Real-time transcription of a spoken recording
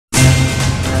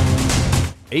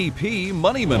AP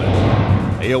Money Minute.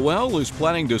 AOL is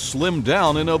planning to slim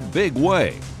down in a big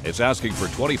way. It's asking for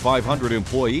 2,500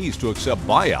 employees to accept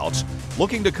buyouts,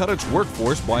 looking to cut its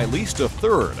workforce by at least a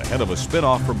third ahead of a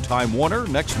spinoff from Time Warner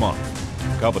next month.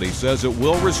 The company says it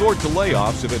will resort to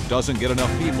layoffs if it doesn't get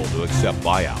enough people to accept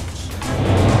buyouts.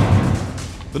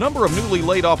 The number of newly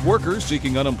laid off workers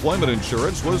seeking unemployment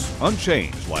insurance was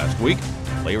unchanged last week.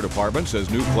 Labor Department says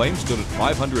new claims stood at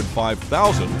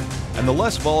 505,000, and the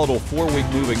less volatile 4-week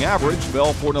moving average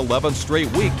fell for an 11th straight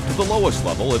week to the lowest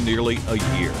level in nearly a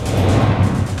year.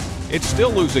 It's still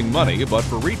losing money, but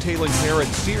for retailing parent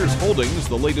Sears Holdings,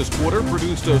 the latest quarter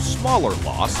produced a smaller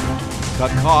loss, cut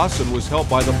costs, and was helped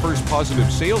by the first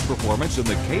positive sales performance in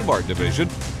the Kmart division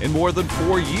in more than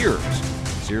 4 years.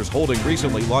 Sears Holdings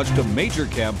recently launched a major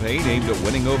campaign aimed at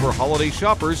winning over holiday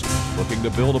shoppers looking to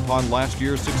build upon last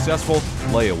year's successful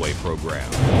layaway program.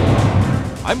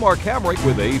 I'm Hamrick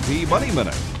with AP Money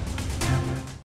Minute.